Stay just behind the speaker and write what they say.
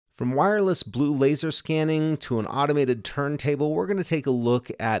From wireless blue laser scanning to an automated turntable, we're going to take a look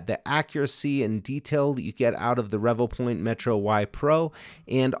at the accuracy and detail that you get out of the Revopoint MetroY Pro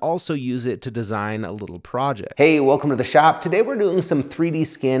and also use it to design a little project. Hey, welcome to the shop. Today we're doing some 3D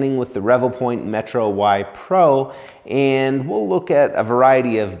scanning with the Revopoint MetroY Pro, and we'll look at a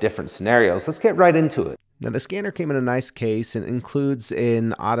variety of different scenarios. Let's get right into it. Now the scanner came in a nice case and includes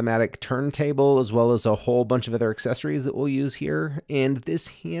an automatic turntable as well as a whole bunch of other accessories that we'll use here. And this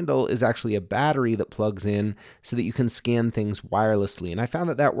handle is actually a battery that plugs in so that you can scan things wirelessly. And I found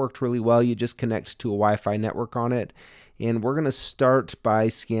that that worked really well. You just connect to a Wi-Fi network on it. And we're going to start by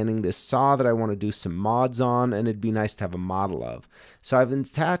scanning this saw that I want to do some mods on, and it'd be nice to have a model of. So I've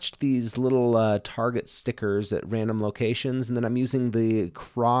attached these little target stickers at random locations, and then I'm using the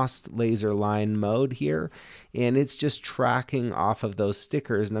crossed laser line mode here, and it's just tracking off of those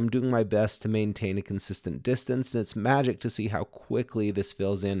stickers, and I'm doing my best to maintain a consistent distance, and it's magic to see how quickly this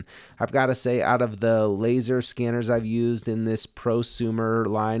fills in. I've got to say, out of the laser scanners I've used in this prosumer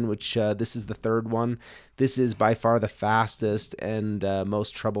line, which this is the third one, this is by far the fastest and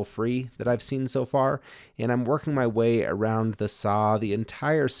most trouble-free that I've seen so far, and I'm working my way around the saw. The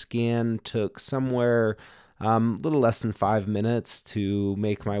entire scan took somewhere a little less than 5 minutes to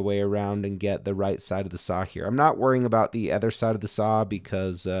make my way around and get the right side of the saw here. I'm not worrying about the other side of the saw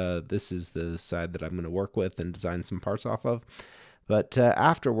because this is the side that I'm going to work with and design some parts off of. But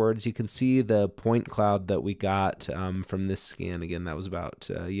afterwards, you can see the point cloud that we got from this scan. Again, that was about,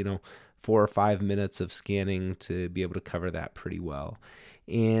 4 or 5 minutes of scanning to be able to cover that pretty well.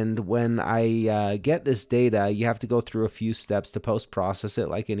 And when I get this data, you have to go through a few steps to post-process it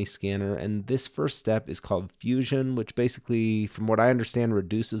like any scanner. And this first step is called fusion, which basically, from what I understand,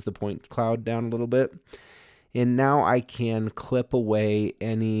 reduces the point cloud down a little bit. And now I can clip away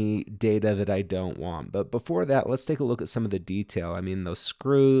any data that I don't want. But before that, let's take a look at some of the detail. I mean, those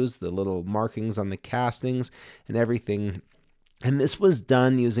screws, the little markings on the castings, and everything. And this was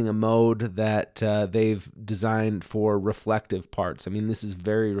done using a mode that they've designed for reflective parts. I mean, this is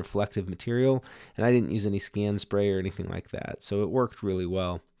very reflective material, and I didn't use any scan spray or anything like that, so it worked really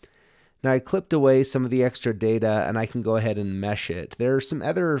well. Now I clipped away some of the extra data, and I can go ahead and mesh it. There are some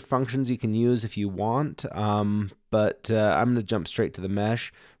other functions you can use if you want, but I'm going to jump straight to the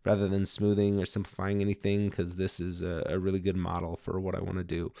mesh rather than smoothing or simplifying anything, because this is a really good model for what I want to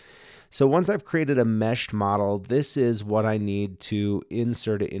do. So once I've created a meshed model, this is what I need to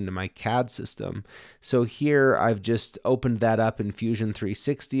insert it into my CAD system. So here I've just opened that up in Fusion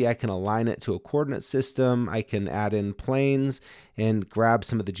 360. I can align it to a coordinate system. I can add in planes and grab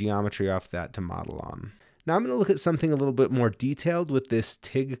some of the geometry off that to model on. Now I'm going to look at something a little bit more detailed with this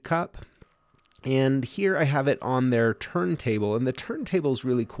TIG cup. And here I have it on their turntable, and the turntable is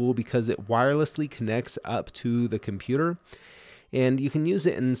really cool because it wirelessly connects up to the computer. And you can use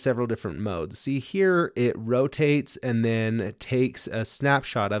it in several different modes. See here, it rotates and then takes a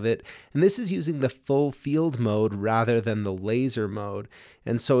snapshot of it. And this is using the full field mode rather than the laser mode.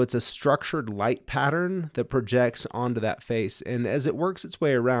 And so it's a structured light pattern that projects onto that face. And as it works its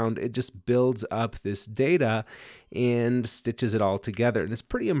way around, it just builds up this data and stitches it all together. And it's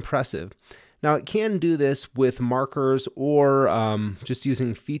pretty impressive. Now it can do this with markers or just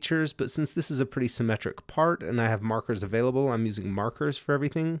using features, but since this is a pretty symmetric part and I have markers available, I'm using markers for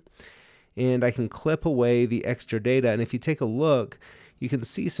everything. And I can clip away the extra data, and if you take a look, you can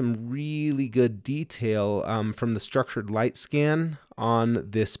see some really good detail from the structured light scan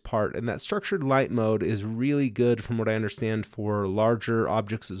on this part. And that structured light mode is really good from what I understand for larger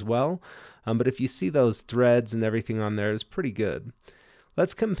objects as well. But if you see those threads and everything on there, it's pretty good.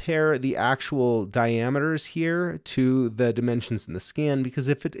 Let's compare the actual diameters here to the dimensions in the scan, because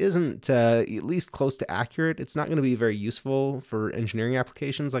if it isn't at least close to accurate, it's not going to be very useful for engineering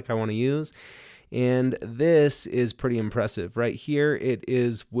applications like I want to use. And this is pretty impressive. Right here, it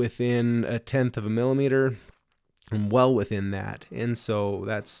is within 1/10 of a millimeter, and well within that. And so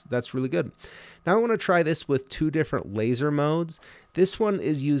that's really good. Now I want to try this with 2 different laser modes. This one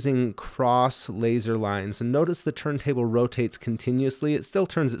is using cross laser lines, and notice the turntable rotates continuously. It still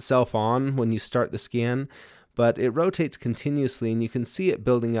turns itself on when you start the scan, but it rotates continuously, and you can see it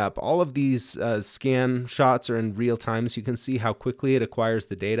building up. All of these scan shots are in real time, so you can see how quickly it acquires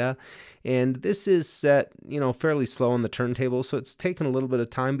the data. And this is set, fairly slow on the turntable, so it's taken a little bit of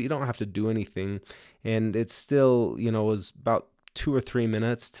time, but you don't have to do anything. And it's still, was about 2 or 3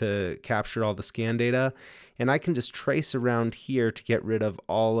 minutes to capture all the scan data. And I can just trace around here to get rid of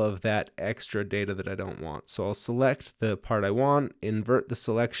all of that extra data that I don't want. So I'll select the part I want, invert the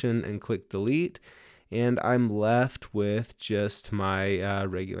selection, and click delete. And I'm left with just my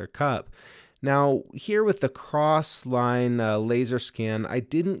regular cup. Now, here with the cross-line laser scan, I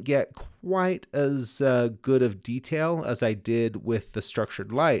didn't get quite as good of detail as I did with the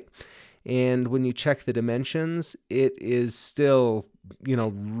structured light. And when you check the dimensions, it is still,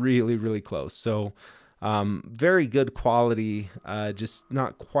 really, really close. So very good quality, just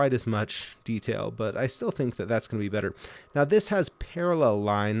not quite as much detail, but I still think that that's going to be better. Now, this has parallel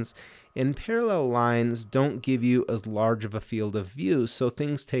lines, and parallel lines don't give you as large of a field of view, so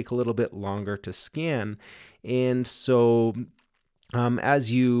things take a little bit longer to scan. And so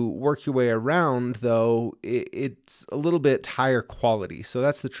as you work your way around, though, it's a little bit higher quality. So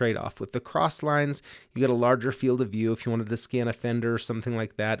that's the trade-off. With the cross lines, you get a larger field of view. If you wanted to scan a fender or something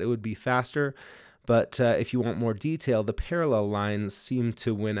like that, it would be faster. But if you want more detail, the parallel lines seem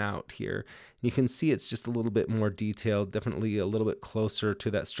to win out here. You can see it's just a little bit more detailed, definitely a little bit closer to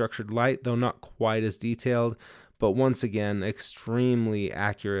that structured light, though not quite as detailed. But once again, extremely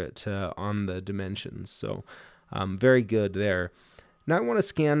accurate on the dimensions. So very good there. Now I want to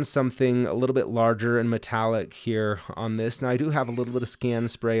scan something a little bit larger and metallic here on this. Now I do have a little bit of scan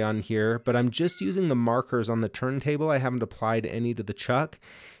spray on here, but I'm just using the markers on the turntable. I haven't applied any to the chuck,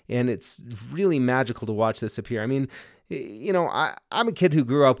 and it's really magical to watch this appear. I mean, I'm a kid who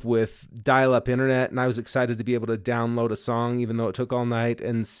grew up with dial-up internet, and I was excited to be able to download a song even though it took all night,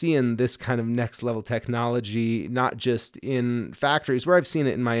 and seeing this kind of next level technology, not just in factories where I've seen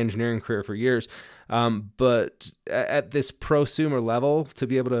it in my engineering career for years, but at this prosumer level, to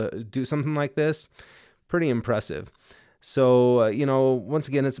be able to do something like this, pretty impressive. So, once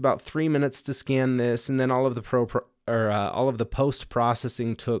again, it's about 3 minutes to scan this, and then all of the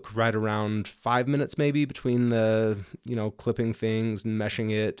post-processing took right around 5 minutes maybe between the, clipping things and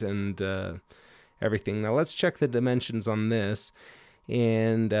meshing it and everything. Now let's check the dimensions on this.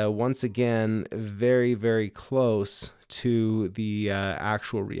 And once again, very, very close to the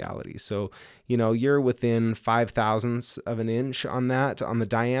actual reality. So, you're within 0.005 of an inch on that, on the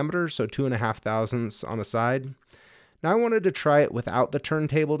diameter, so 2.5 thousandths on a side. Now I wanted to try it without the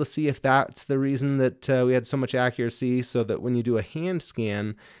turntable to see if that's the reason that we had so much accuracy, so that when you do a hand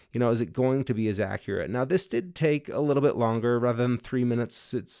scan, is it going to be as accurate? Now this did take a little bit longer. Rather than 3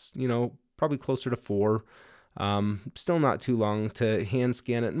 minutes, it's, probably closer to 4. Still not too long to hand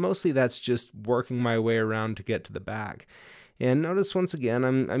scan it. And mostly that's just working my way around to get to the back. And notice once again,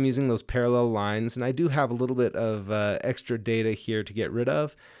 I'm using those parallel lines, and I do have a little bit of extra data here to get rid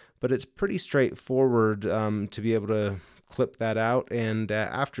of, but it's pretty straightforward to be able to clip that out. And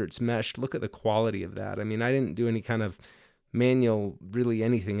after it's meshed, look at the quality of that. I mean, I didn't do any kind of manual, really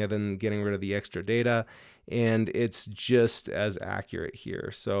anything other than getting rid of the extra data, and it's just as accurate here.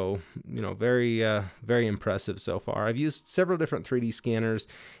 So, very, very impressive so far. I've used several different 3D scanners,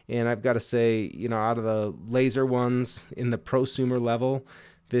 and I've got to say, out of the laser ones in the prosumer level,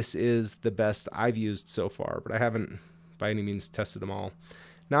 this is the best I've used so far, but I haven't by any means tested them all.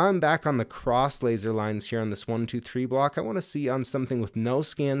 Now I'm back on the cross laser lines here on this 1, 2, 3 block. I want to see on something with no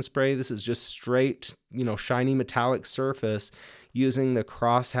scan spray. This is just straight, shiny metallic surface, using the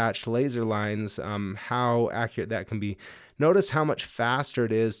cross-hatched laser lines, how accurate that can be. Notice how much faster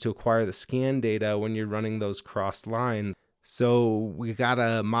it is to acquire the scan data when you're running those crossed lines. So we got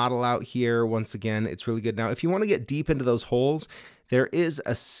a model out here. Once again, it's really good. Now, if you want to get deep into those holes, there is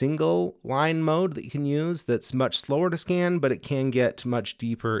a single line mode that you can use that's much slower to scan, but it can get much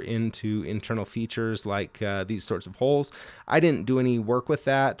deeper into internal features like these sorts of holes. I didn't do any work with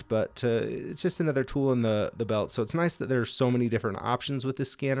that, but it's just another tool in the belt. So it's nice that there's so many different options with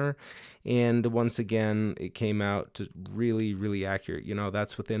this scanner. And once again, it came out to really, really accurate.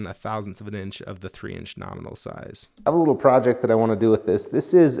 That's within 1/1000th of an inch of the 3-inch nominal size. I have a little project that I want to do with this.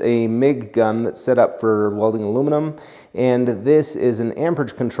 This is a MIG gun that's set up for welding aluminum, and this is an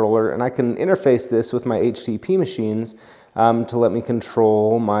amperage controller, and I can interface this with my HTP machines to let me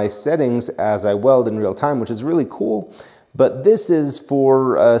control my settings as I weld in real time, which is really cool. But this is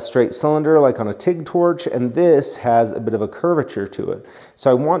for a straight cylinder, like on a TIG torch, and this has a bit of a curvature to it.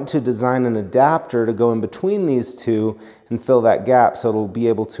 So I want to design an adapter to go in between these two and fill that gap so it'll be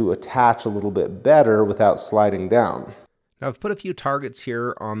able to attach a little bit better without sliding down. Now I've put a few targets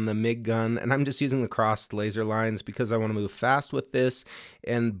here on the MIG gun, and I'm just using the crossed laser lines because I want to move fast with this,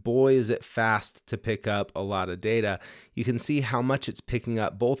 and boy is it fast to pick up a lot of data. You can see how much it's picking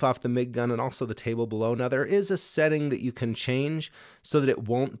up both off the MIG gun and also the table below. Now there is a setting that you can change so that it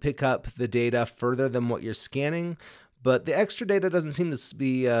won't pick up the data further than what you're scanning, but the extra data doesn't seem to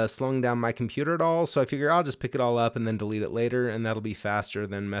be slowing down my computer at all, so I figure I'll just pick it all up and then delete it later, and that'll be faster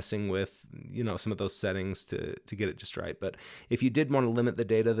than messing with, some of those settings to get it just right. But if you did want to limit the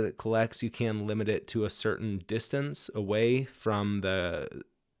data that it collects, you can limit it to a certain distance away from the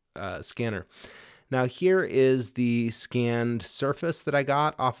scanner. Now here is the scanned surface that I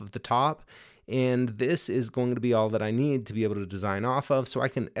got off of the top, and this is going to be all that I need to be able to design off of, so I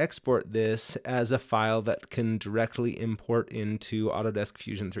can export this as a file that can directly import into Autodesk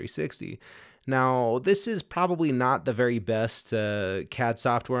Fusion 360. Now, this is probably not the very best CAD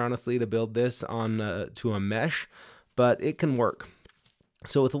software, honestly, to build this on to a mesh, but it can work.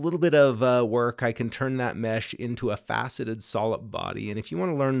 So with a little bit of work, I can turn that mesh into a faceted solid body. And if you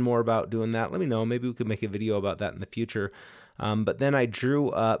want to learn more about doing that, let me know. Maybe we could make a video about that in the future. But then I drew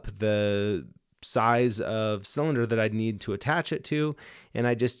up the size of cylinder that I'd need to attach it to, and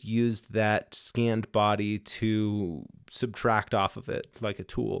I just used that scanned body to subtract off of it like a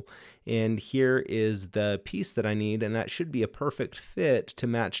tool. And here is the piece that I need, and that should be a perfect fit to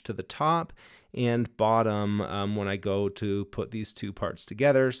match to the top and bottom when I go to put these two parts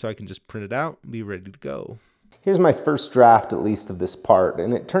together, so I can just print it out and be ready to go. Here's my first draft, at least, of this part,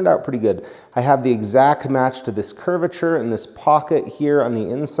 and it turned out pretty good. I have the exact match to this curvature and this pocket here on the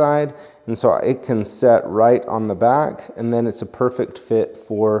inside, and so it can set right on the back, and then it's a perfect fit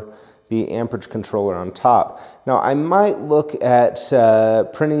for the amperage controller on top. Now, I might look at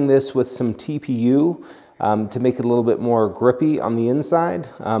printing this with some TPU to make it a little bit more grippy on the inside.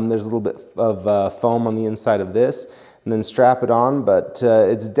 There's a little bit of foam on the inside of this, and then strap it on, but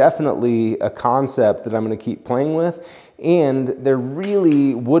it's definitely a concept that I'm going to keep playing with, and there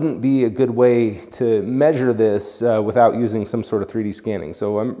really wouldn't be a good way to measure this without using some sort of 3D scanning.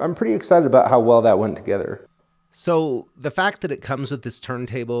 So I'm pretty excited about how well that went together. So the fact that it comes with this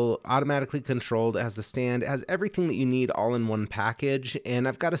turntable, automatically controlled, as the stand, it has everything that you need all in one package, and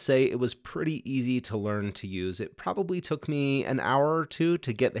I've got to say it was pretty easy to learn to use. It probably took me an hour or two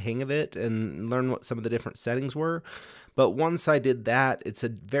to get the hang of it and learn what some of the different settings were, but once I did that, it's a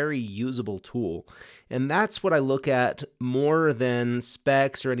very usable tool. And that's what I look at more than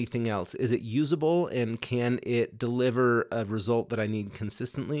specs or anything else. Is it usable, and can it deliver a result that I need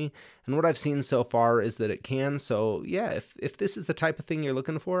consistently? And what I've seen so far is that it can. So yeah, if this is the type of thing you're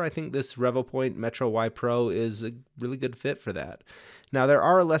looking for, I think this Revopoint MetroY Pro is a really good fit for that. Now, there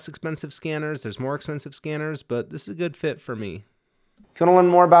are less expensive scanners, there's more expensive scanners, but this is a good fit for me. If you want to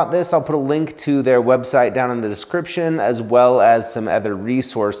learn more about this, I'll put a link to their website down in the description, as well as some other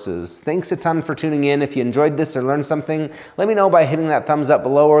resources. Thanks a ton for tuning in. If you enjoyed this or learned something, let me know by hitting that thumbs up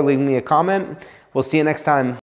below or leaving me a comment. We'll see you next time.